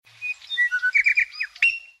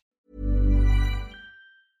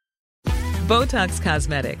Botox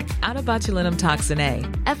Cosmetic, out of botulinum toxin A,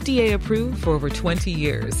 FDA approved for over 20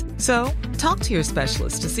 years. So, talk to your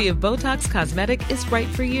specialist to see if Botox Cosmetic is right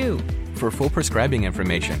for you. For full prescribing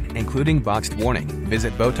information, including boxed warning,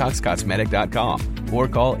 visit BotoxCosmetic.com or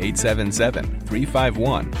call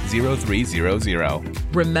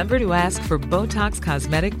 877-351-0300. Remember to ask for Botox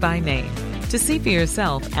Cosmetic by name. To see for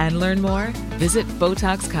yourself and learn more, visit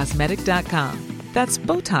BotoxCosmetic.com. That's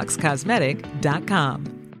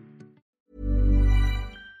BotoxCosmetic.com.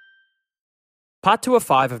 Part 2 of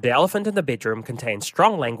 5 of The Elephant in the Bedroom contains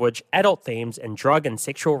strong language, adult themes, and drug and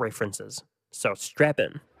sexual references. So strap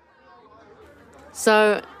in.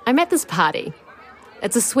 So, I'm at this party.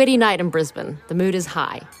 It's a sweaty night in Brisbane. The mood is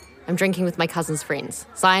high. I'm drinking with my cousin's friends,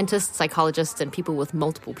 scientists, psychologists, and people with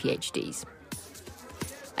multiple PhDs.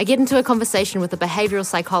 I get into a conversation with a behavioural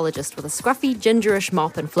psychologist with a scruffy, gingerish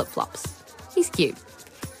mop and flip-flops. He's cute,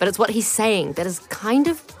 but it's what he's saying that is kind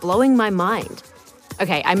of blowing my mind.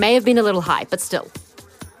 Okay, I may have been a little high, but still.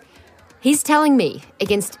 He's telling me,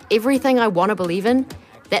 against everything I want to believe in,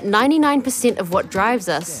 that 99% of what drives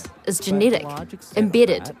us is genetic,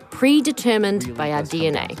 embedded, predetermined by our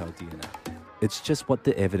DNA. It's just what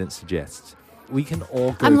the evidence suggests. We can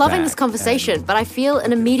all go I'm loving this back conversation, but I feel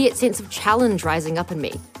an immediate sense of challenge rising up in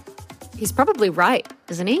me. He's probably right,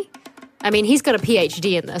 isn't he? I mean, he's got a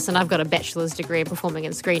PhD in this, and I've got a bachelor's degree in performing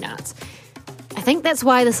and screen arts. I think that's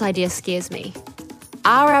why this idea scares me.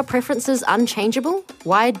 Are our preferences unchangeable,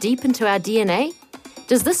 wired deep into our DNA?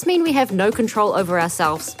 Does this mean we have no control over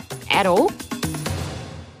ourselves at all?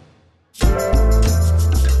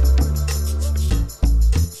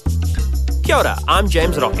 Kia ora, I'm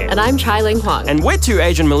James Rocket. And I'm Chye-Ling Huang. And we're two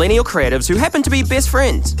Asian millennial creatives who happen to be best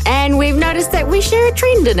friends. And we've noticed that we share a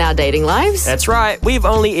trend in our dating lives. That's right, we've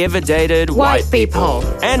only ever dated White people.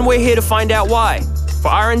 And we're here to find out why. For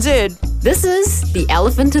RNZ, this is The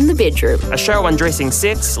Elephant in the Bedroom, a show undressing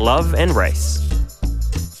sex, love, and race.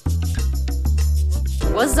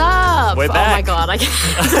 What's up? We're back. Oh my God, I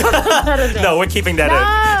can't. No, we're keeping that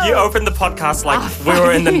in. You opened the podcast like we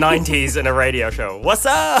were in the 90s in a radio show. What's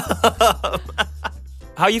up?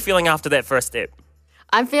 How are you feeling after that first step?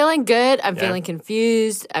 I'm feeling good. I'm feeling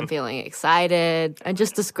confused. I'm feeling excited. I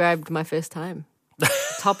just described my first time.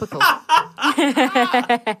 Topical.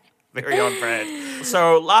 Very on brand.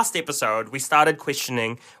 So last episode, we started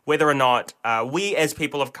questioning whether or not we as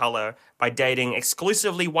people of colour, by dating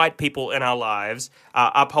exclusively white people in our lives,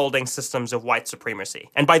 are upholding systems of white supremacy.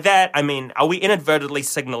 And by that, I mean, are we inadvertently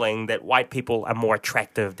signalling that white people are more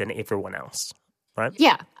attractive than everyone else? Right?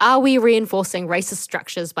 Yeah. Are we reinforcing racist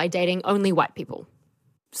structures by dating only white people?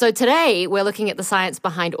 So today, we're looking at the science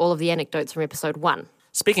behind all of the anecdotes from episode 1.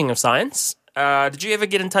 Speaking of science, did you ever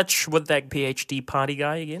get in touch with that PhD party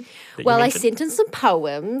guy again? Well, I sent in some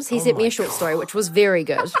poems. He sent me a short story, which was very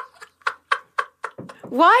good.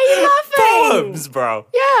 Why are you laughing? Poems, bro.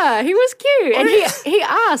 Yeah, he was cute. And he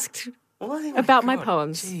asked about my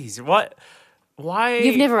poems. Jeez, what? Why?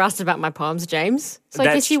 You've never asked about my poems, James. So I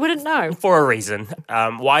guess you wouldn't know. For a reason.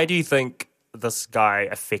 Why do you think this guy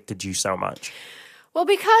affected you so much? Well,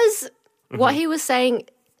 because what he was saying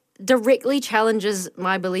directly challenges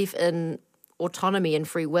my belief in autonomy and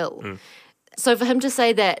free will. So for him to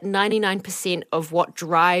say that 99% of what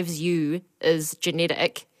drives you is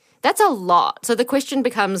genetic, that's a lot. So the question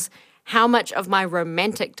becomes, how much of my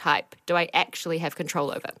romantic type do I actually have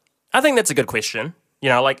control over? I think that's a good question. You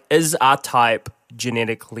know, like, is our type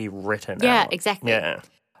genetically written out? Yeah, exactly. Yeah.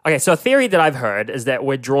 Okay, so a theory that I've heard is that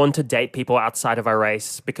we're drawn to date people outside of our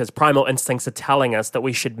race because primal instincts are telling us that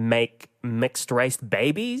we should make mixed-race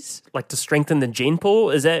babies, like to strengthen the gene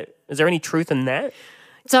pool. Is there any truth in that?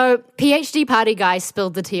 So PhD party guy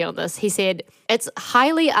spilled the tea on this. He said, it's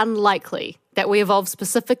highly unlikely that we evolved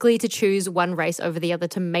specifically to choose one race over the other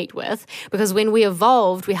to mate with, because when we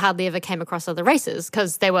evolved, we hardly ever came across other races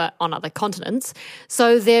because they were on other continents.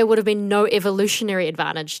 So there would have been no evolutionary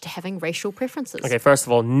advantage to having racial preferences. Okay, first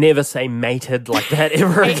of all, never say mated like that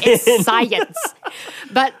ever again. It's science.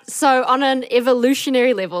 But so on an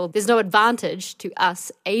evolutionary level, there's no advantage to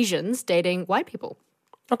us Asians dating white people.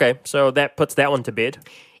 Okay, so that puts that one to bed.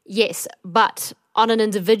 Yes, but on an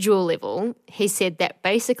individual level, he said that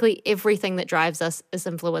basically everything that drives us is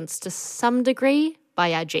influenced to some degree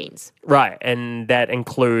by our genes. Right, and that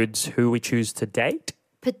includes who we choose to date?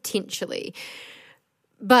 Potentially.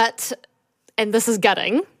 But, and this is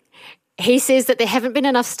gutting, he says that there haven't been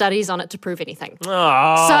enough studies on it to prove anything.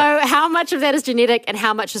 Oh. So how much of that is genetic and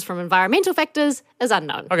how much is from environmental factors is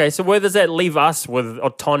unknown. Okay, so where does that leave us with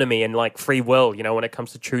autonomy and like free will, you know, when it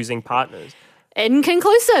comes to choosing partners?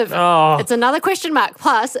 Inconclusive. Oh. It's another question mark.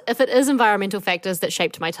 Plus, if it is environmental factors that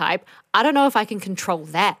shaped my type, I don't know if I can control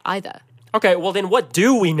that either. Okay, well then what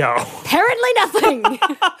do we know? Apparently nothing.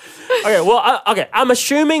 Okay, well, I'm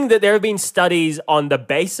assuming that there have been studies on the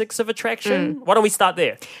basics of attraction. Why don't we start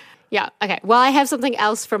there? Yeah, okay. Well, I have something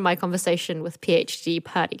else from my conversation with PhD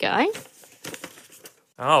party guy.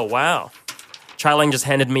 Oh, wow. Chye-Ling just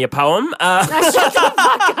handed me a poem. Shut the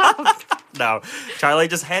fuck up. No, Chye-Ling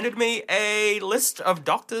just handed me a list of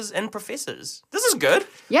doctors and professors. This is good.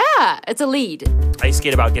 Yeah, it's a lead. Are you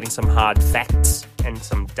scared about getting some hard facts and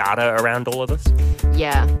some data around all of this?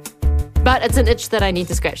 Yeah. But it's an itch that I need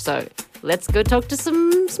to scratch, so let's go talk to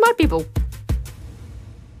some smart people.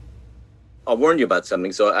 I'll warn you about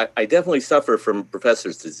something. So I definitely suffer from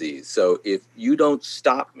professor's disease. So if you don't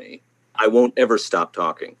stop me, I won't ever stop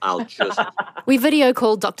talking. I'll just... We video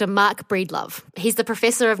called Dr. Mark Breedlove. He's the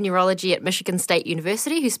professor of neurology at Michigan State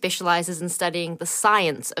University who specializes in studying the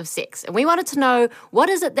science of sex. And we wanted to know, what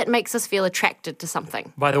is it that makes us feel attracted to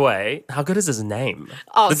something? By the way, how good is his name?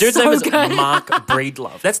 Oh, the dude's so name is good. Mark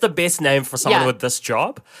Breedlove. That's the best name for someone Yeah. with this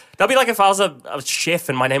job. That'd be like if I was a chef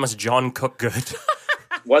and my name was John Cookgood.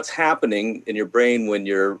 What's happening in your brain when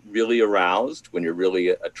you're really aroused, when you're really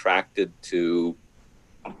attracted to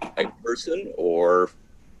a person or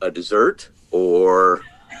a dessert or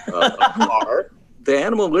a car? The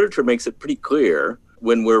animal literature makes it pretty clear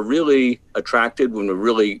when we're really attracted, when we're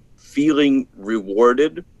really feeling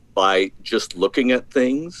rewarded by just looking at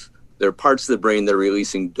things, there are parts of the brain that are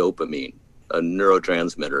releasing dopamine, a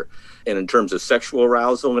neurotransmitter. And in terms of sexual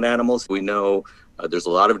arousal in animals, we know there's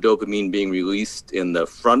a lot of dopamine being released in the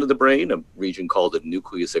front of the brain, a region called the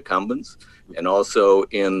nucleus accumbens, and also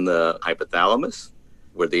in the hypothalamus,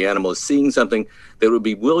 where the animal is seeing something that would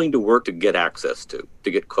be willing to work to get access to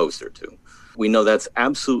get closer to. We know that's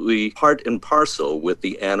absolutely part and parcel with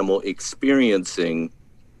the animal experiencing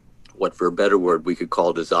what, for a better word, we could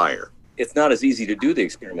call desire. It's not as easy to do the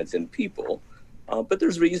experiments in people, but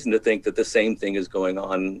there's reason to think that the same thing is going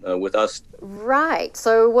on with us. Right.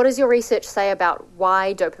 So what does your research say about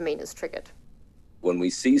why dopamine is triggered? When we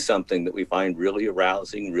see something that we find really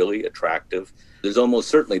arousing, really attractive, there's almost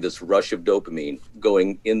certainly this rush of dopamine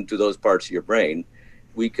going into those parts of your brain.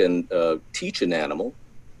 We can teach an animal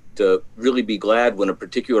to really be glad when a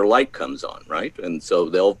particular light comes on, right? And so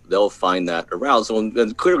they'll find that arousal,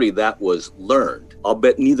 and clearly that was learned. I'll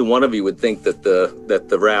bet neither one of you would think that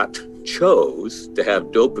the rat chose to have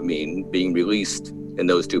dopamine being released in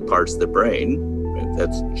those two parts of the brain. Right?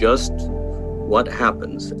 That's just what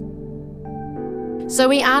happens. So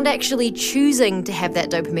we aren't actually choosing to have that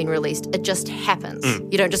dopamine released. It just happens.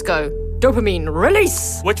 You don't just go, dopamine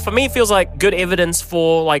release. Which for me feels like good evidence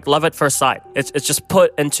for like love at first sight. It's just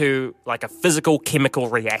put into like a physical chemical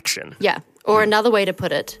reaction. Yeah. Or another way to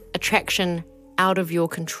put it, attraction out of your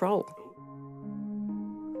control.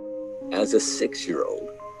 As a 6-year-old,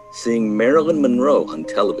 seeing Marilyn Monroe on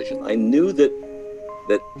television, I knew that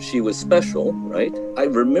she was special, right? I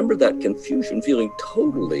remember that confusion, feeling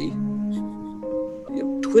totally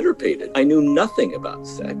Twitter-pated. I knew nothing about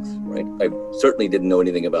sex, right? I certainly didn't know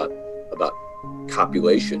anything about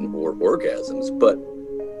copulation or orgasms, but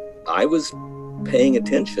I was paying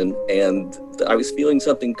attention and I was feeling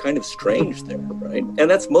something kind of strange there, right? And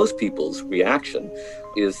that's most people's reaction,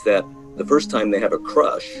 is that the first time they have a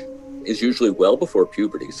crush is usually well before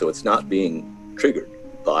puberty, so it's not being triggered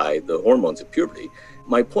by the hormones of puberty.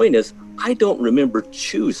 My point is, I don't remember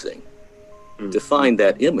choosing to find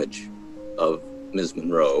that image of Ms.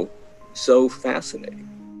 Monroe so fascinating.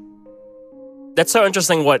 That's so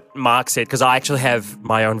interesting what Mark said, because I actually have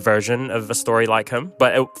my own version of a story like him.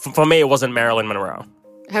 But for me, it wasn't Marilyn Monroe.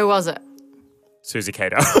 Who was it? Susie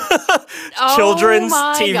Cato. Children's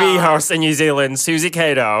my TV God. host in New Zealand, Susie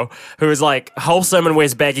Cato, who is like wholesome and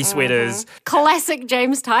wears baggy sweaters. Classic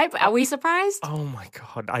James type. Are we surprised? Oh my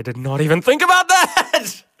God, I did not even think about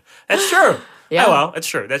that. That's true. Yeah. Oh well, it's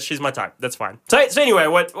true. She's my type. That's fine. So anyway,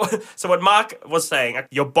 what Mark was saying,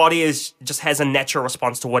 your body just has a natural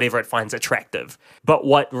response to whatever it finds attractive. But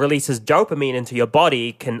what releases dopamine into your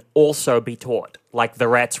body can also be taught, like the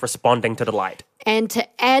rats responding to the light. And to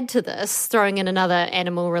add to this, throwing in another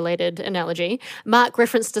animal-related analogy, Mark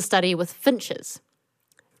referenced a study with finches.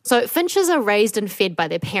 So finches are raised and fed by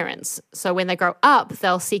their parents. So when they grow up,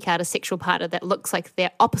 they'll seek out a sexual partner that looks like their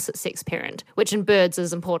opposite sex parent, which in birds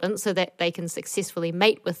is important so that they can successfully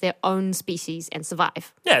mate with their own species and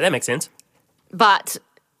survive. Yeah, that makes sense. But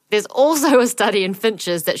there's also a study in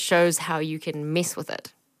finches that shows how you can mess with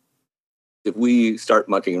it. If we start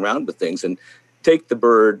mucking around with things and take the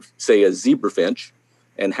bird, say a zebrafinch,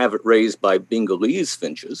 and have it raised by Bengalese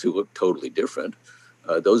finches who look totally different,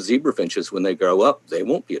 those zebra finches, when they grow up, they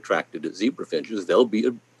won't be attracted to zebra finches. They'll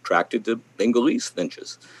be attracted to Bengalese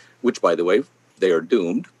finches, which, by the way, they are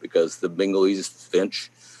doomed because the Bengalese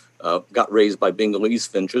finch got raised by Bengalese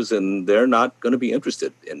finches, and they're not going to be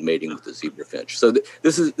interested in mating with the zebra finch. So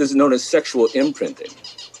this is known as sexual imprinting.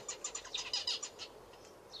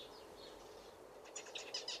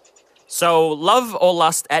 So love or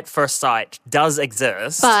lust at first sight does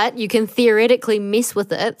exist. But you can theoretically mess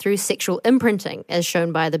with it through sexual imprinting, as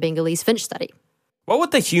shown by the Bengalese finch study. What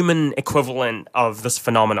would the human equivalent of this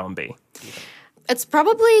phenomenon be? It's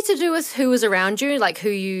probably to do with who was around you, like who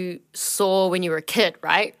you saw when you were a kid,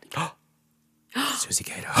 right? Susie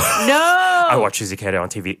Cato. No! I watch Susie Cato on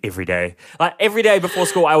TV every day. Like every day before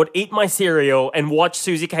school, I would eat my cereal and watch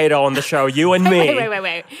Susie Cato on the show You and Me.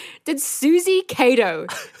 Wait. Did Susie Cato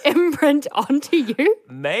imprint onto you?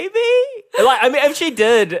 Maybe. Like, I mean, if she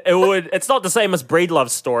did, it's not the same as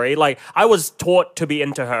Breedlove's story. Like, I was taught to be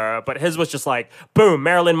into her, but his was just like, boom,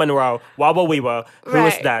 Marilyn Monroe, wabba weewa. Who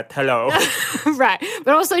is that? Hello. Right.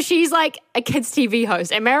 But also, she's like a kids' TV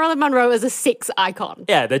host, and Marilyn Monroe is a sex icon.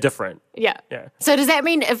 Yeah, they're different. Yeah. Yeah. So does that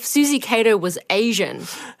mean if Susie Cato was Asian,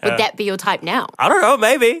 would that be your type now? I don't know,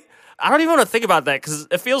 maybe. I don't even want to think about that because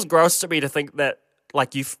it feels gross to me to think that,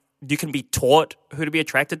 like, you can be taught who to be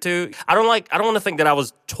attracted to. I don't want to think that I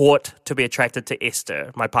was taught to be attracted to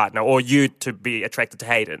Esther, my partner, or you to be attracted to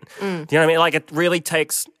Hayden. Do you know what I mean? Like, it really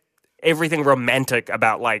takes everything romantic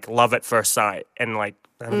about, like, love at first sight. And, like,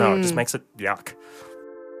 I don't know, it just makes it yuck.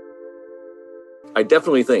 I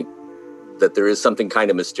definitely think that there is something kind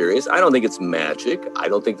of mysterious. I don't think it's magic. I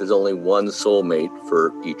don't think there's only one soulmate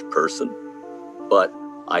for each person. But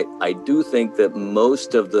I do think that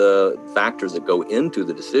most of the factors that go into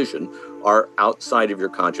the decision are outside of your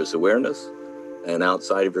conscious awareness and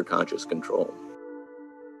outside of your conscious control.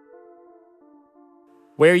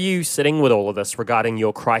 Where are you sitting with all of this regarding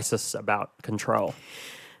your crisis about control?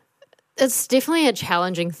 It's definitely a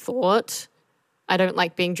challenging thought. I don't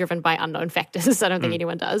like being driven by unknown factors. I don't think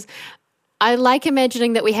anyone does. I like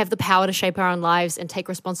imagining that we have the power to shape our own lives and take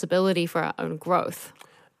responsibility for our own growth.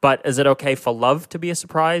 But is it okay for love to be a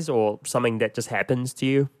surprise or something that just happens to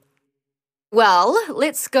you? Well,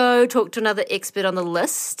 let's go talk to another expert on the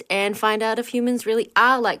list and find out if humans really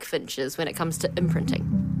are like finches when it comes to imprinting.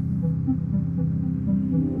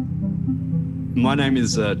 My name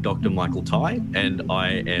is Dr. Michael Tighe, and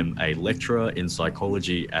I am a lecturer in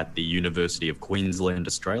psychology at the University of Queensland,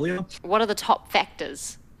 Australia. What are the top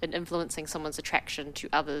factors in influencing someone's attraction to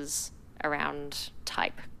others around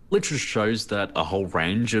type? Literature shows that a whole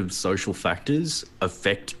range of social factors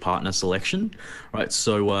affect partner selection, right?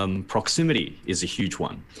 So proximity is a huge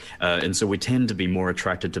one. And so we tend to be more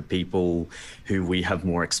attracted to people who we have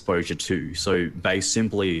more exposure to. So based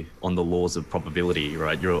simply on the laws of probability,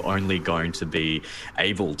 right, you're only going to be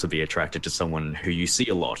able to be attracted to someone who you see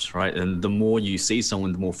a lot, right? And the more you see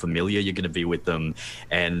someone, the more familiar you're going to be with them,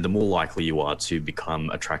 and the more likely you are to become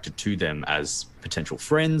attracted to them as potential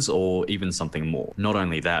friends or even something more. Not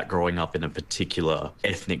only that, growing up in a particular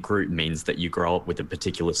ethnic group means that you grow up with a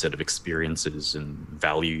particular set of experiences and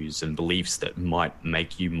values and beliefs that might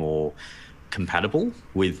make you more compatible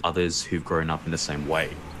with others who've grown up in the same way.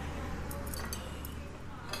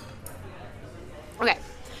 Okay,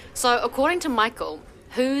 so according to Michael,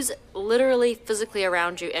 who's literally physically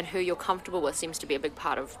around you and who you're comfortable with seems to be a big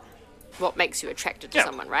part of what makes you attracted to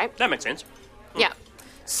someone, right? That makes sense. Yeah.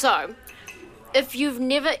 So, if you've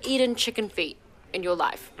never eaten chicken feet in your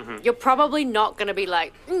life, you're probably not going to be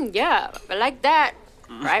like, yeah, I like that,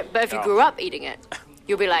 right? But if you grew up eating it,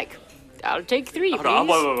 you'll be like, I'll take 3, Hold please. on,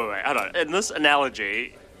 wait. Hold on. In this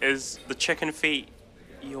analogy, is the chicken feet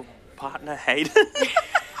your partner Hayden?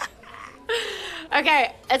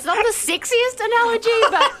 Okay, it's not the sexiest analogy,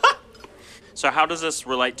 but... So how does this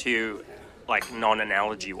relate to you, like,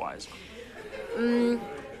 non-analogy wise?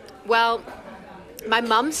 Well, my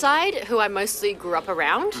mum's side, who I mostly grew up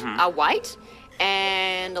around, are white,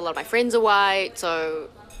 and a lot of my friends are white, so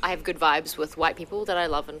I have good vibes with white people that I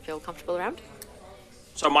love and feel comfortable around.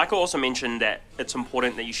 So Michael also mentioned that it's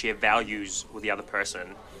important that you share values with the other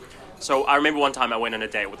person. So I remember one time I went on a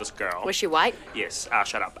date with this girl. Was she white? Yes,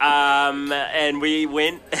 shut up. And we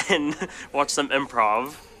went and watched some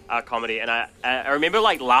improv comedy, and I remember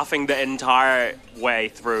like laughing the entire way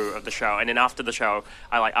through of the show. And then after the show,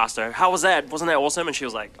 I like asked her, "How was that? Wasn't that awesome?" And she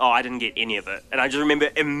was like, "Oh, I didn't get any of it." And I just remember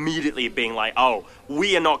immediately being like, "Oh,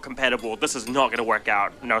 we are not compatible. This is not going to work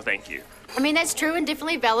out. No, thank you." I mean, that's true and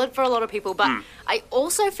definitely valid for a lot of people, but I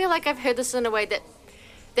also feel like I've heard this in a way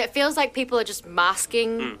that feels like people are just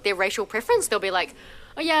masking their racial preference. They'll be like,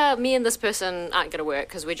 oh yeah, me and this person aren't going to work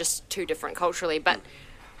because we're just too different culturally, but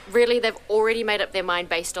really they've already made up their mind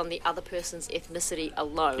based on the other person's ethnicity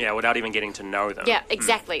alone. Yeah, without even getting to know them. Yeah,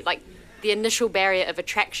 exactly. Like, the initial barrier of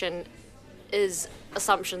attraction is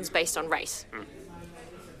assumptions based on race.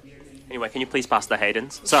 Anyway, can you please pass the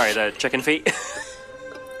Haydens? Sorry, the chicken feet.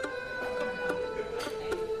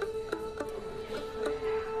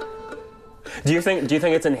 Do you think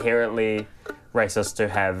it's inherently racist to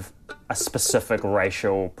have a specific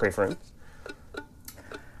racial preference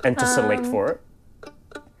and to select for it?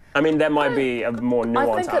 I mean, that might be a more nuanced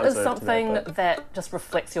answer. I think it is to something that, that just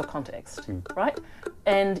reflects your context, right?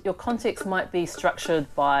 And your context might be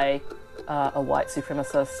structured by a white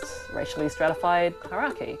supremacist, racially stratified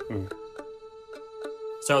hierarchy.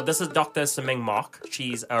 So this is Dr. Seming Mok.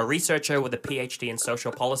 She's a researcher with a PhD in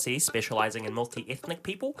social policy, specializing in multi-ethnic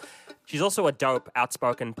people. She's also a dope,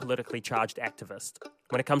 outspoken, politically charged activist.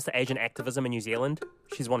 When it comes to Asian activism in New Zealand,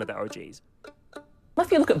 she's one of the OGs.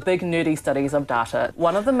 If you look at big, nerdy studies of data,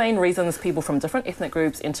 one of the main reasons people from different ethnic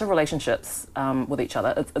groups enter relationships with each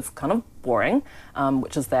other, it's kind of boring,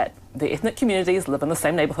 which is that the ethnic communities live in the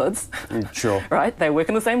same neighbourhoods. Sure. Right? They work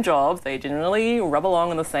in the same jobs. They generally rub along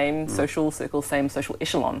in the same social circle, same social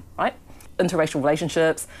echelon, right? Interracial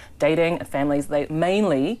relationships, dating, and families, they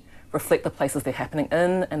mainly reflect the places they're happening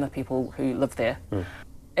in and the people who live there.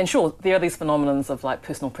 And sure, there are these phenomenons of like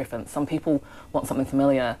personal preference. Some people want something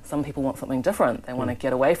familiar, some people want something different. They want to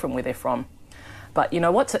get away from where they're from. But you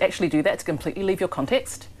know what? To actually do that, to completely leave your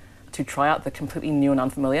context, to try out the completely new and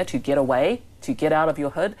unfamiliar, to get away, to get out of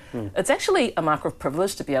your hood, it's actually a mark of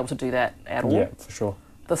privilege to be able to do that at all. Yeah, for sure.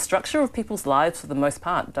 The structure of people's lives, for the most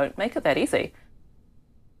part, don't make it that easy.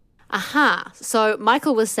 Aha. So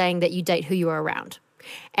Michael was saying that you date who you are around.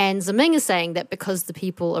 And Seming is saying that because the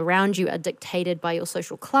people around you are dictated by your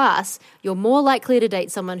social class, you're more likely to date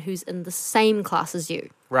someone who's in the same class as you.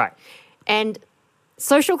 Right. And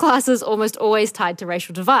social class is almost always tied to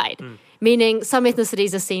racial divide, meaning some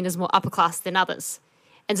ethnicities are seen as more upper class than others.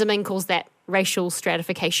 And Seming calls that racial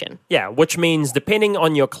stratification. Yeah, which means depending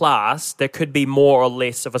on your class, there could be more or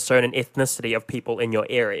less of a certain ethnicity of people in your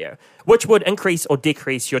area, which would increase or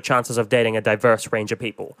decrease your chances of dating a diverse range of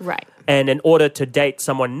people. Right. And in order to date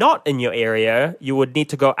someone not in your area, you would need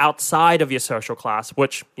to go outside of your social class,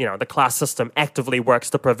 which, you know, the class system actively works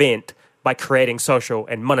to prevent by creating social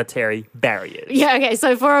and monetary barriers. Yeah, okay,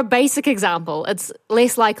 so for a basic example, it's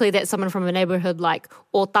less likely that someone from a neighbourhood like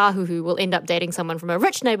Otahuhu will end up dating someone from a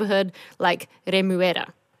rich neighbourhood like Remuera.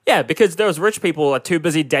 Yeah, because those rich people are too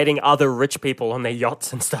busy dating other rich people on their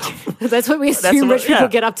yachts and stuff. That's what we assume rich people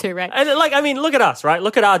get up to, right? And look at us, right?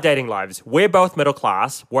 Look at our dating lives. We're both middle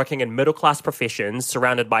class, working in middle class professions,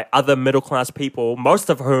 surrounded by other middle class people,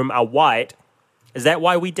 most of whom are white. Is that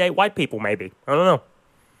why we date white people, maybe? I don't know.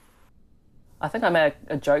 I think I made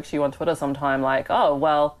a joke to you on Twitter sometime like, oh,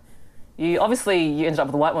 well, you ended up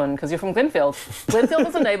with a white one because you're from Glenfield. Glenfield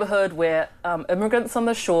is a neighbourhood where immigrants on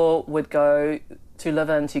the shore would go to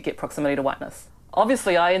live in to get proximity to whiteness.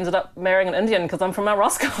 Obviously, I ended up marrying an Indian because I'm from Mount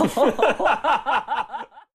Roscoe.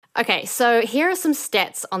 Okay, so here are some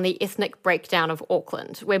stats on the ethnic breakdown of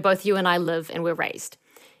Auckland, where both you and I live and were raised.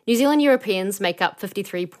 New Zealand Europeans make up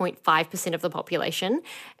 53.5% of the population.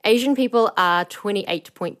 Asian people are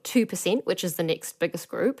 28.2%, which is the next biggest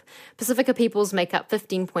group. Pacifica peoples make up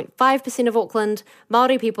 15.5% of Auckland.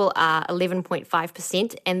 Māori people are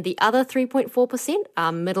 11.5%, and the other 3.4%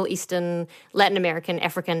 are Middle Eastern, Latin American,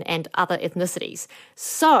 African, and other ethnicities.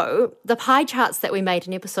 So the pie charts that we made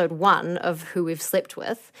in episode 1 of who we've slept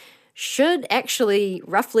with should actually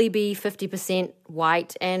roughly be 50%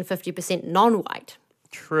 white and 50% non-white.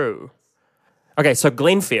 True. Okay, so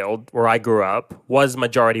Glenfield, where I grew up, was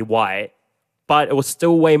majority white, but it was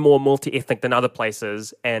still way more multi-ethnic than other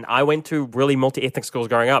places, and I went to really multi-ethnic schools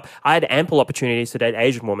growing up. I had ample opportunities to date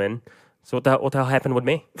Asian women, so what the hell happened with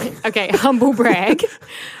me? Okay, humble brag.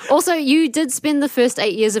 Also, you did spend the first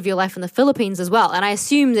 8 years of your life in the Philippines as well, and I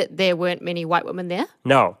assume that there weren't many white women there?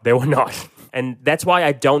 No, there were not. And that's why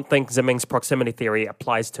I don't think Seming's proximity theory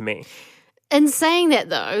applies to me. In saying that,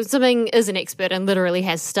 though, Seming is an expert and literally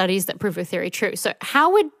has studies that prove her theory true. So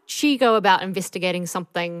how would she go about investigating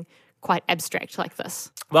something quite abstract like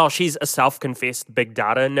this? Well, she's a self-confessed big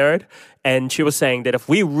data nerd, and she was saying that if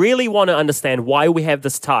we really want to understand why we have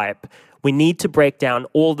this type, we need to break down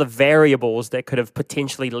all the variables that could have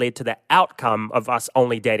potentially led to the outcome of us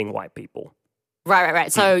only dating white people.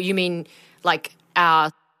 Right. So you mean like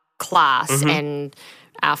our class and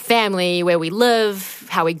our family, where we live,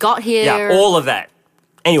 how we got here. Yeah, all of that.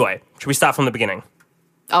 Anyway, should we start from the beginning?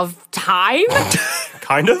 Of time?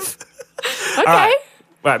 Kind of. Okay. All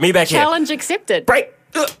right, me back Challenge here. accepted. Break.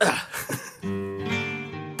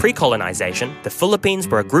 Pre-colonization, the Philippines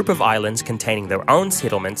were a group of islands containing their own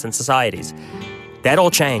settlements and societies. That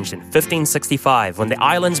all changed in 1565 when the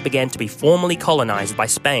islands began to be formally colonized by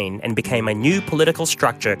Spain and became a new political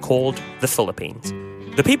structure called the Philippines.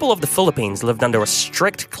 The people of the Philippines lived under a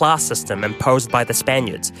strict class system imposed by the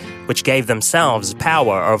Spaniards, which gave themselves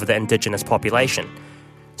power over the indigenous population.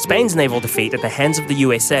 Spain's naval defeat at the hands of the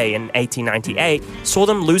USA in 1898 saw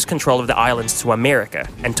them lose control of the islands to America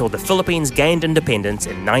until the Philippines gained independence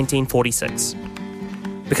in 1946.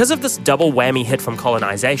 Because of this double whammy hit from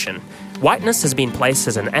colonization, whiteness has been placed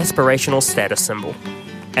as an aspirational status symbol.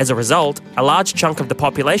 As a result, a large chunk of the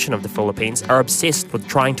population of the Philippines are obsessed with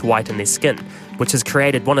trying to whiten their skin, which has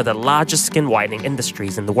created one of the largest skin whitening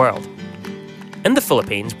industries in the world. In the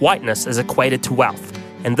Philippines, whiteness is equated to wealth,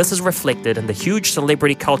 and this is reflected in the huge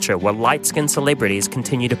celebrity culture where light-skinned celebrities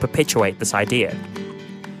continue to perpetuate this idea.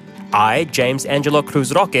 I, James Angelo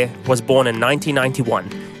Cruz Roque, was born in 1991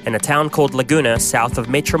 in a town called Laguna south of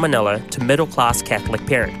Metro Manila to middle-class Catholic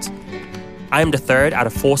parents. I am the third out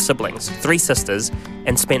of 4 siblings, 3 sisters,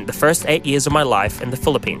 and spent the first 8 years of my life in the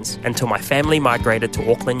Philippines until my family migrated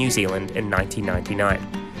to Auckland, New Zealand in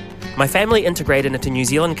 1999. My family integrated into New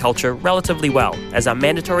Zealand culture relatively well, as our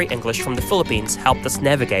mandatory English from the Philippines helped us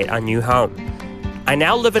navigate our new home. I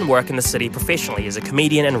now live and work in the city professionally as a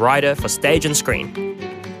comedian and writer for stage and screen.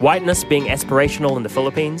 Whiteness being aspirational in the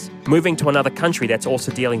Philippines, moving to another country that's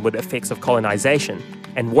also dealing with the effects of colonization,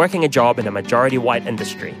 and working a job in a majority white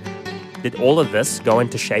industry. Did all of this go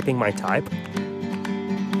into shaping my type?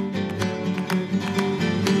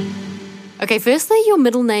 Okay, firstly, your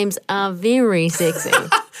middle names are very sexy.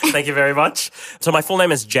 Thank you very much. So my full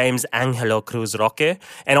name is James Angelo Cruz Roque,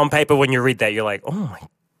 and on paper when you read that, you're like, oh my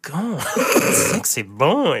God, sexy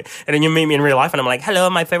boy. And then you meet me in real life and I'm like, hello,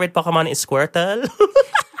 my favorite Pokemon is Squirtle.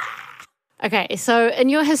 Okay, so in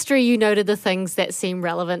your history, you noted the things that seem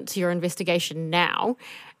relevant to your investigation now.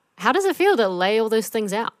 How does it feel to lay all those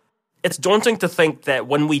things out? It's daunting to think that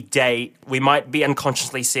when we date, we might be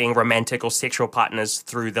unconsciously seeing romantic or sexual partners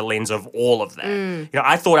through the lens of all of that. You know,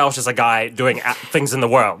 I thought I was just a guy doing things in the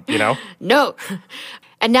world, you know? No.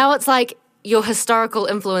 And now it's like your historical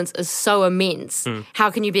influence is so immense. How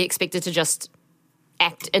can you be expected to just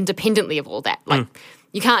act independently of all that? Like,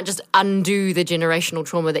 you can't just undo the generational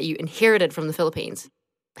trauma that you inherited from the Philippines.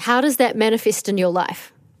 How does that manifest in your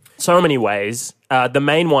life? So many ways. The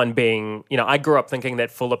main one being, you know, I grew up thinking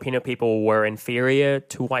that Filipino people were inferior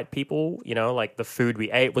to white people. You know, like the food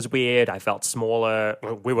we ate was weird. I felt smaller.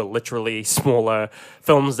 We were literally smaller.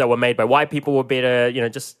 Films that were made by white people were better. You know,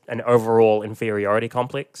 just an overall inferiority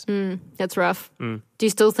complex. That's rough. Do you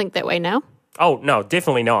still think that way now? Oh, no,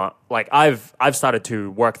 definitely not. Like, I've started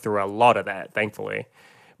to work through a lot of that, thankfully.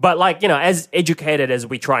 But, like, you know, as educated as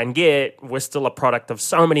we try and get, we're still a product of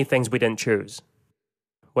so many things we didn't choose.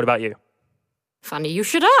 What about you? Funny you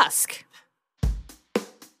should ask.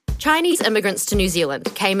 Chinese immigrants to New Zealand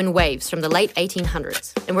came in waves from the late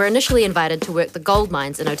 1800s and were initially invited to work the gold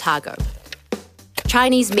mines in Otago.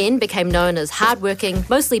 Chinese men became known as hard-working,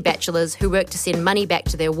 mostly bachelors who worked to send money back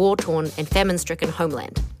to their war-torn and famine-stricken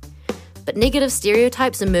homeland. But negative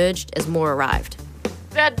stereotypes emerged as more arrived.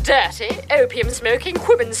 They're dirty, opium-smoking,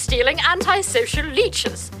 women-stealing, antisocial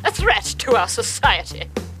leeches, a threat to our society.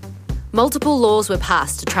 Multiple laws were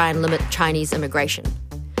passed to try and limit Chinese immigration.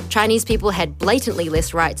 Chinese people had blatantly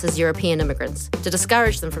less rights as European immigrants to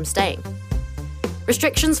discourage them from staying.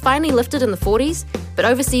 Restrictions finally lifted in the 40s, but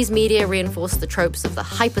overseas media reinforced the tropes of the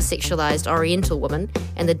hypersexualized Oriental woman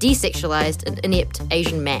and the desexualized and inept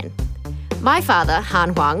Asian man. My father,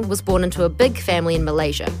 Han Huang, was born into a big family in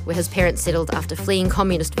Malaysia, where his parents settled after fleeing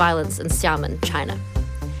communist violence in Xiamen, China.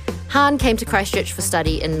 Han came to Christchurch for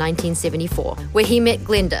study in 1974, where he met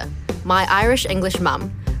Glenda, my Irish-English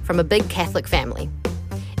mum, from a big Catholic family.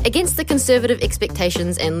 Against the conservative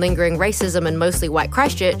expectations and lingering racism in mostly white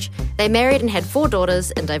Christchurch, they married and had 4 daughters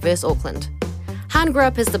in diverse Auckland. Han grew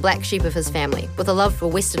up as the black sheep of his family, with a love for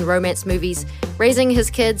Western romance movies, raising his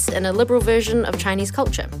kids in a liberal version of Chinese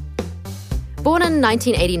culture. Born in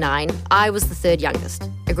 1989, I was the 3rd youngest.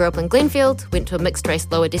 I grew up in Glenfield, went to a mixed-race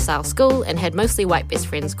lower decile school, and had mostly white best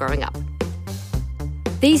friends growing up.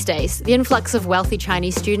 These days, the influx of wealthy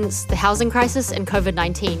Chinese students, the housing crisis, and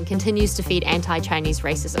COVID-19 continues to feed anti-Chinese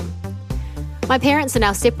racism. My parents are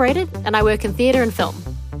now separated, and I work in theatre and film.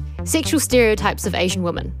 Sexual stereotypes of Asian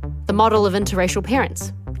women, the model of interracial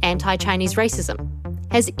parents, anti-Chinese racism.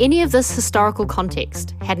 Has any of this historical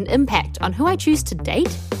context had an impact on who I choose to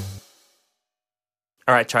date?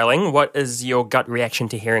 All right, Chye-Ling, what is your gut reaction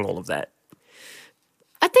to hearing all of that?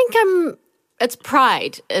 I think it's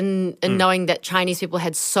pride in knowing that Chinese people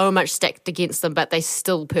had so much stacked against them, but they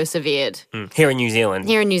still persevered. Here in New Zealand.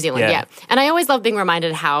 Here in New Zealand, yeah. And I always love being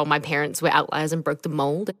reminded how my parents were outliers and broke the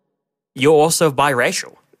mold. you're also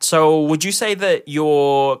biracial. So would you say that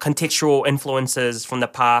your contextual influences from the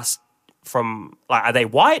past, are they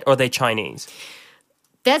white or are they Chinese?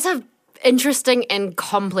 That's an interesting and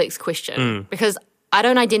complex question because I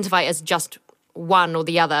don't identify as just one or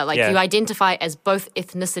the other. Like you identify as both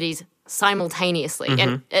ethnicities simultaneously.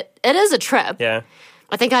 And it is a trip. Yeah.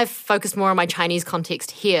 I think I've focused more on my Chinese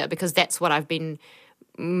context here because that's what I've been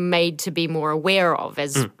made to be more aware of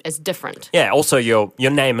as different. Yeah, also your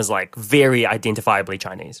name is like very identifiably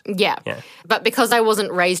Chinese. Yeah. But because I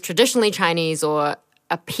wasn't raised traditionally Chinese or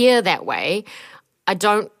appear that way, I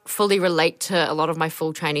don't fully relate to a lot of my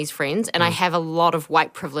full Chinese friends, and I have a lot of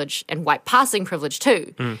white privilege and white passing privilege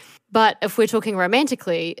too. But if we're talking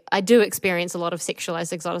romantically, I do experience a lot of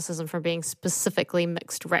sexualized exoticism from being specifically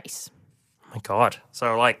mixed race. Oh my God.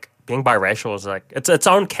 So like being biracial is like, it's its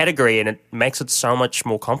own category and it makes it so much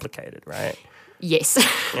more complicated, right? Yes.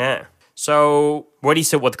 Yeah. So where do you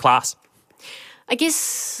sit with class? I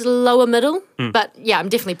guess lower middle, but yeah, I'm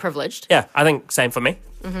definitely privileged. Yeah, I think same for me.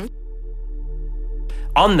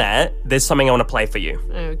 On that, there's something I want to play for you.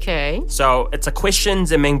 Okay. So it's a question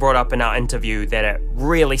Ziming brought up in our interview that it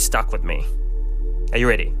really stuck with me. Are you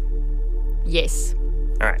ready? Yes.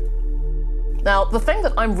 All right. Now, the thing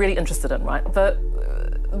that I'm really interested in, right,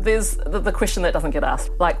 there's the question that doesn't get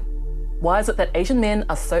asked. Like, why is it that Asian men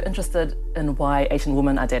are so interested in why Asian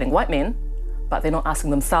women are dating white men, but they're not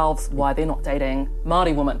asking themselves why they're not dating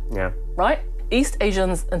Māori women? Yeah. Right? East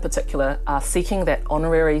Asians in particular are seeking that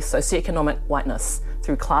honorary socioeconomic whiteness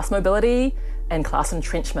through class mobility and class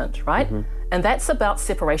entrenchment, right? And that's about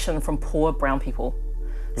separation from poor brown people.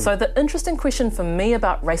 So the interesting question for me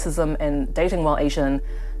about racism and dating while Asian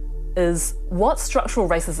is what structural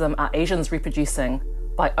racism are Asians reproducing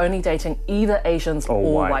by only dating either Asians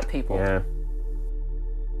or white people? Yeah.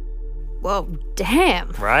 Well,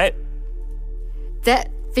 damn. Right? That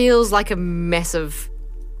feels like a massive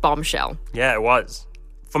bombshell. Yeah, it was.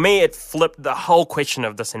 For me, it flipped the whole question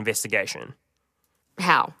of this investigation.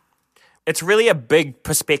 How? It's really a big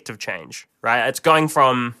perspective change, right? It's going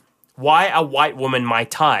from why are white women my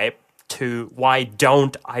type to why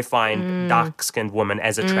don't I find dark-skinned women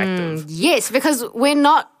as attractive? Yes, because we're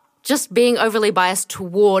not just being overly biased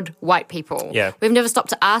toward white people. Yeah. We've never stopped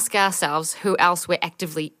to ask ourselves who else we're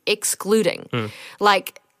actively excluding.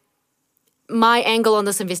 Like, my angle on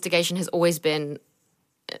this investigation has always been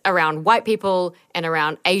around white people and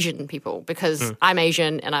around Asian people because I'm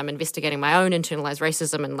Asian and I'm investigating my own internalized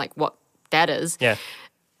racism and like what that is. Yeah.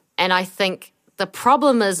 And I think the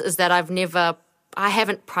problem is that I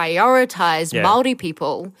haven't prioritized Māori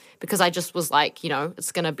people because I just was like,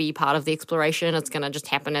 it's going to be part of the exploration. It's going to just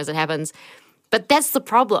happen as it happens. But that's the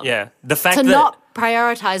problem. Yeah. The fact to that not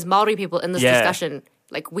prioritize Māori people in this discussion.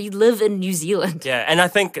 Like, we live in New Zealand. Yeah, and I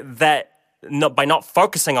think that by not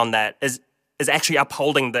focusing on that is actually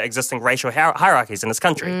upholding the existing racial hierarchies in this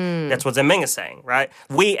country. That's what Ziming is saying, right?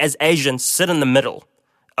 We as Asians sit in the middle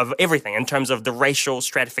of everything in terms of the racial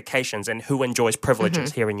stratifications and who enjoys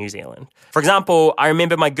privileges here in New Zealand. For example, I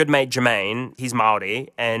remember my good mate Jermaine, he's Māori,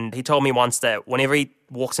 and he told me once that whenever he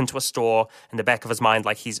walks into a store, in the back of his mind,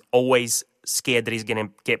 like he's always scared that he's going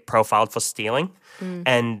to get profiled for stealing.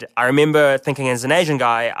 And I remember thinking as an Asian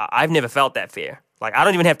guy, I've never felt that fear. Like, I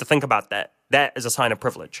don't even have to think about that. That is a sign of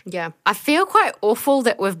privilege. Yeah. I feel quite awful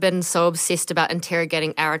that we've been so obsessed about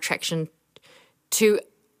interrogating our attraction to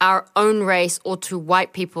our own race or to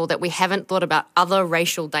white people that we haven't thought about other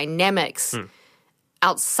racial dynamics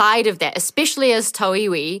outside of that, especially as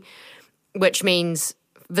tauiwi, which means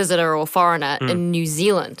visitor or foreigner in New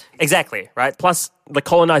Zealand. Exactly, right? Plus, the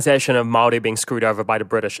colonization of Māori being screwed over by the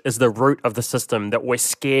British is the root of the system that we're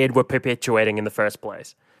scared we're perpetuating in the first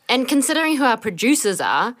place. And considering who our producers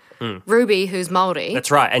are, Ruby, who's Māori.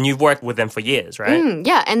 That's right, and you've worked with them for years, right?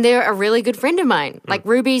 Yeah, and they're a really good friend of mine. Like,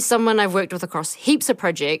 Ruby's someone I've worked with across heaps of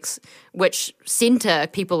projects which centre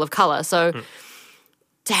people of colour. So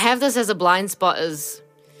to have this as a blind spot is,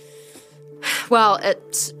 well,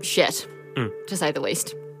 it's shit, to say the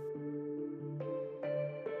least.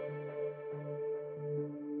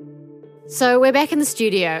 So we're back in the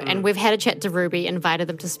studio and we've had a chat to Ruby, invited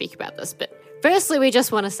them to speak about this. But firstly, we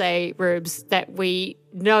just want to say, Rubes, that we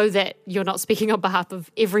know that you're not speaking on behalf of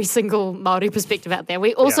every single Māori perspective out there.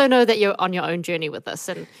 We also know that you're on your own journey with this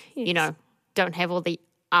and, don't have all the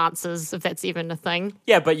answers, if that's even a thing.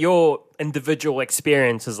 Yeah, but your individual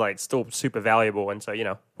experience is like still super valuable. And so,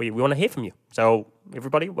 we want to hear from you. So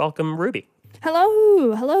everybody, welcome Ruby.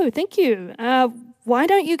 Hello, thank you. Why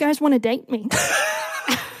don't you guys want to date me?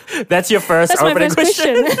 That's your first opening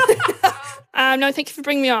question. No, thank you for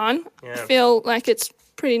bringing me on. Yeah. I feel like it's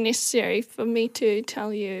pretty necessary for me to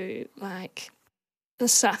tell you,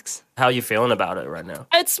 This sucks. How are you feeling about it right now?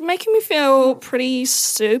 It's making me feel pretty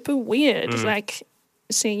super weird, like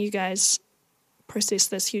seeing you guys process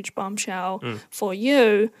this huge bombshell for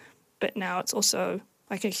you, but now it's also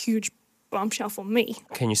like a huge bombshell for me.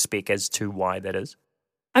 Can you speak as to why that is?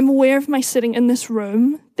 I'm aware of my sitting in this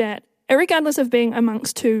room that, regardless of being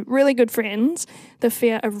amongst two really good friends, the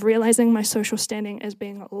fear of realizing my social standing as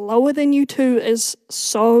being lower than you two is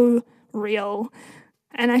so real.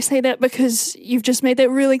 And I say that because you've just made that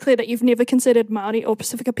really clear that you've never considered Māori or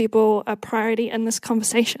Pasifika people a priority in this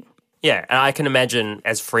conversation. Yeah, and I can imagine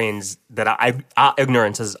as friends that our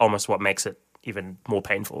ignorance is almost what makes it even more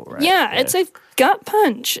painful, right? Yeah, it's a gut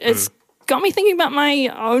punch. It's got me thinking about my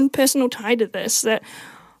own personal tie to this, that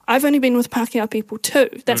I've only been with Pākehā people too.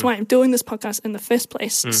 That's why I'm doing this podcast in the first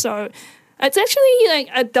place. So it's actually like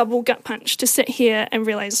a double gut punch to sit here and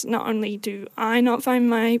realize not only do I not find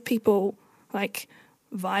my people like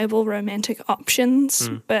viable romantic options,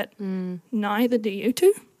 but neither do you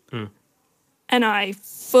two. And I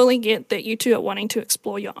fully get that you two are wanting to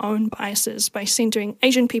explore your own biases by centering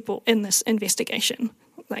Asian people in this investigation.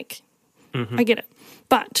 Like, I get it.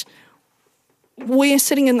 But we're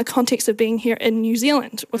sitting in the context of being here in New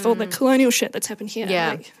Zealand with all the colonial shit that's happened here.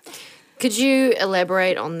 Yeah. Could you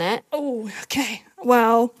elaborate on that? Oh, okay.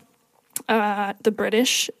 Well, the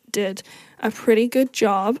British did a pretty good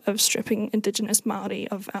job of stripping Indigenous Māori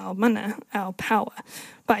of our mana, our power,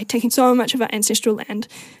 by taking so much of our ancestral land.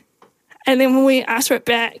 And then when we asked for it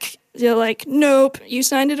back, they're like, nope, you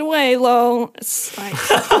signed it away, lol. It's like...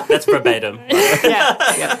 That's verbatim.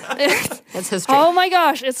 That's history. Oh my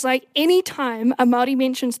gosh, it's like any time a Māori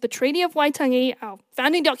mentions the Treaty of Waitangi, our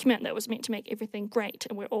founding document that was meant to make everything great,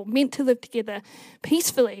 and we're all meant to live together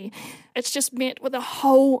peacefully, it's just met with a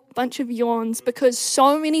whole bunch of yawns because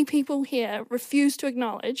so many people here refuse to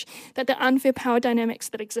acknowledge that the unfair power dynamics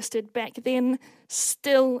that existed back then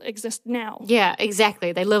still exist now. Yeah,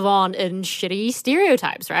 exactly. They live on in shitty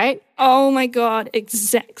stereotypes, right? Oh my God,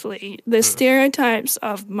 exactly. The stereotypes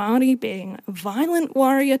of Māori being violent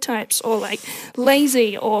warrior types or like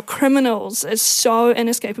lazy or criminals is so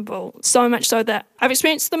inescapable. So much so that I've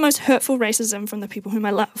experienced the most hurtful racism from the people whom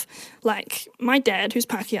I love. Like my dad, who's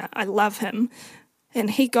Pākehā, I love him. And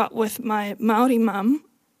he got with my Māori mum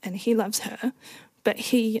and he loves her. But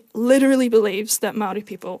he literally believes that Māori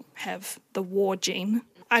people have the war gene.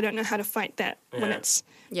 I don't know how to fight that when it's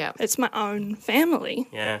my own family.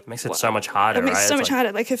 Yeah, it makes it so much harder, It makes right? it so It's much like-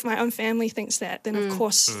 harder. Like if my own family thinks that, then of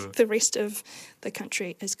course the rest of the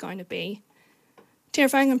country is going to be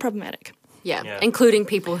terrifying and problematic. Yeah, including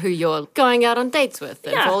people who you're going out on dates with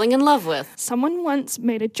and falling in love with. Someone once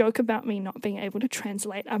made a joke about me not being able to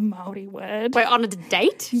translate a Māori word. Wait, on a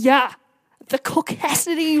date? Yeah. The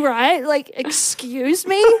caucasity, right? Like, excuse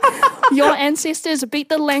me? Your ancestors beat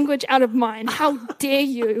the language out of mine. How dare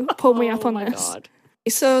you pull me up on this? God.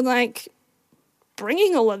 So, like,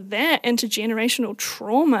 bringing all of that into generational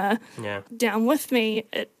trauma down with me,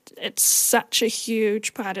 it's such a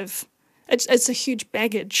huge part of... It's a huge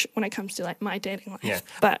baggage when it comes to, like, my dating life. Yeah.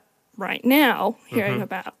 But right now, hearing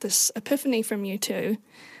about this epiphany from you two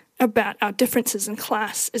about our differences in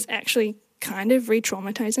class is actually kind of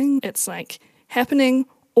re-traumatizing. It's like happening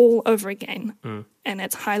all over again. And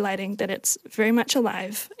it's highlighting that it's very much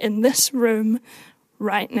alive in this room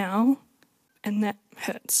right now. And that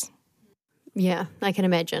hurts. Yeah, I can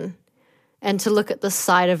imagine. And to look at the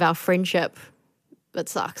side of our friendship, it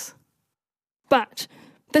sucks. But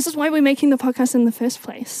this is why we're making the podcast in the first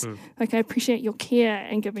place. Like, I appreciate your care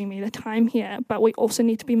and giving me the time here, but we also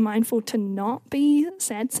need to be mindful to not be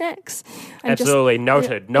sad sacks. And Absolutely,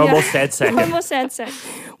 noted. No more sad sack. No more sad sack.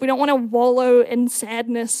 We don't want to wallow in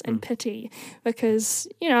sadness and pity because,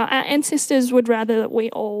 you know, our ancestors would rather that we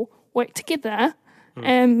all work together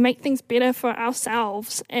and make things better for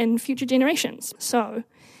ourselves and future generations. So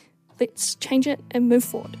let's change it and move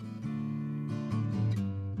forward.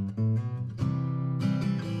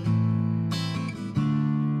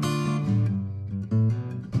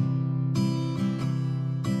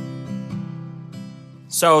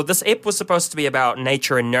 So this ep was supposed to be about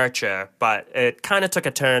nature and nurture, but it kind of took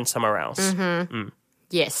a turn somewhere else.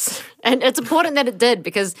 Yes. And it's important that it did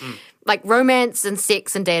because like romance and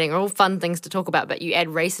sex and dating are all fun things to talk about, but you add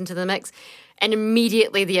race into the mix and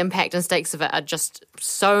immediately the impact and stakes of it are just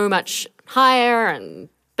so much higher and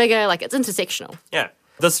bigger. Like it's intersectional. Yeah.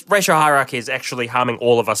 This racial hierarchy is actually harming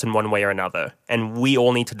all of us in one way or another, and we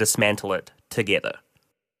all need to dismantle it together.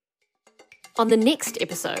 On the next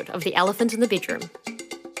episode of The Elephant in the Bedroom.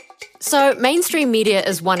 So, mainstream media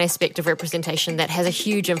is one aspect of representation that has a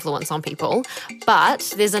huge influence on people,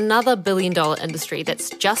 but there's another billion-dollar industry that's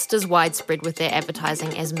just as widespread with their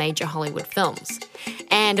advertising as major Hollywood films.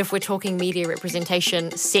 And if we're talking media representation,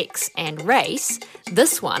 sex, and race,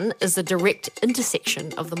 this one is the direct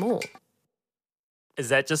intersection of them all. Is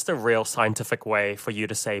that just a real scientific way for you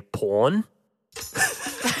to say porn?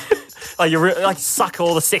 Like, you suck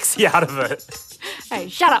all the sexy out of it. Hey,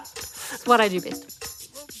 shut up. It's what I do best.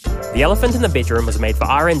 The Elephant in the Bedroom was made for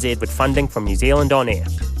RNZ with funding from New Zealand On Air.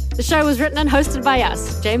 The show was written and hosted by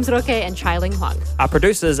us, James Roque and Chye-Ling Huang. Our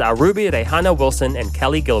producers are Ruby Rehana Wilson and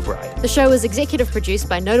Kelly Gilbride. The show was executive produced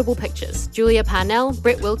by Notable Pictures, Julia Parnell,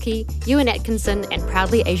 Brett Wilkie, Ewan Atkinson, and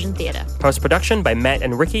Proudly Asian Theatre. Post-production by Matt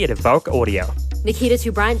and Ricky at Evoke Audio. Nikita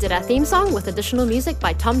Tubriant did our theme song with additional music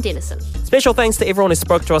by Tom Dennison. Special thanks to everyone who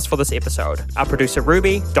spoke to us for this episode. Our producer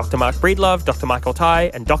Ruby, Dr. Mark Breedlove, Dr. Michael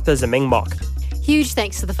Tai, and Dr. Zeming Mok. Huge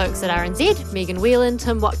thanks to the folks at RNZ, Megan Whelan,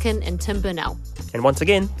 Tim Watkin, and Tim Burnell. And once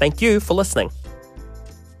again, thank you for listening.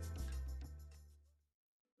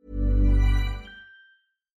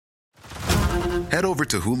 Head over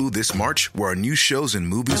to Hulu this March, where our new shows and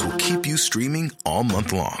movies will keep you streaming all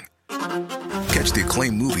month long. Catch the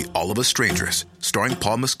acclaimed movie All of Us Strangers, starring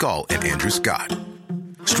Paul Mescal and Andrew Scott.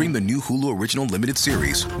 Stream the new Hulu original limited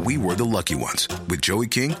series We Were the Lucky Ones with Joey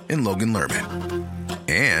King and Logan Lerman.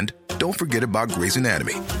 And don't forget about Grey's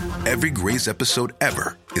Anatomy. Every Grey's episode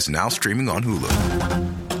ever is now streaming on Hulu.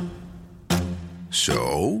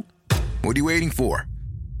 So, what are you waiting for?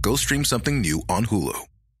 Go stream something new on Hulu.